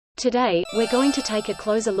Today, we're going to take a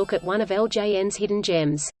closer look at one of LJN's hidden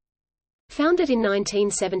gems. Founded in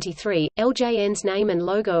 1973, LJN's name and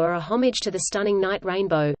logo are a homage to the stunning night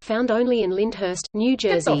rainbow, found only in Lyndhurst, New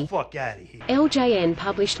Jersey. Get the fuck out of here. LJN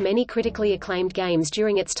published many critically acclaimed games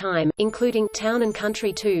during its time, including Town &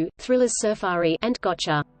 Country 2, Thriller's Surfari, and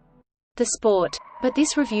Gotcha! The Sport. But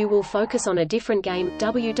this review will focus on a different game,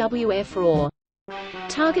 WWF Raw.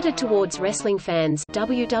 Targeted towards wrestling fans,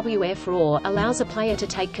 WWF Raw allows a player to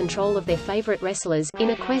take control of their favorite wrestlers, in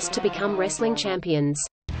a quest to become wrestling champions.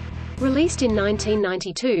 Released in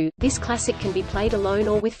 1992, this classic can be played alone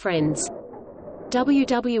or with friends.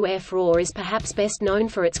 WWF Raw is perhaps best known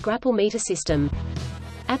for its grapple meter system.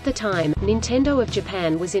 At the time, Nintendo of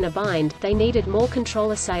Japan was in a bind, they needed more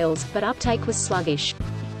controller sales, but uptake was sluggish.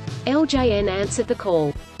 LJN answered the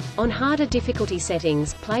call. On harder difficulty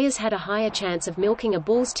settings, players had a higher chance of milking a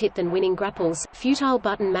bull's tit than winning grapples. Futile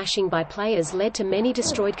button mashing by players led to many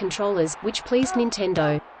destroyed controllers, which pleased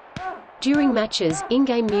Nintendo. During matches,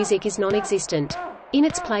 in-game music is non-existent. In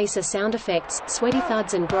its place are sound effects. Sweaty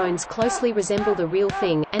thuds and groans closely resemble the real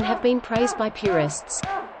thing, and have been praised by purists.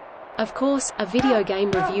 Of course, a video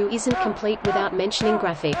game review isn't complete without mentioning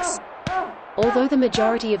graphics. Although the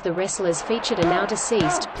majority of the wrestlers featured are now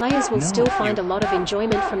deceased, players will still find a lot of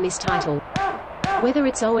enjoyment from this title. Whether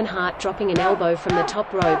it's Owen Hart dropping an elbow from the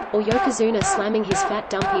top rope, or Yokozuna slamming his fat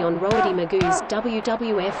dumpy on Roadie Magoo's,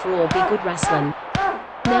 WWF Raw be good wrestling.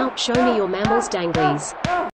 Now, show me your mammals danglies.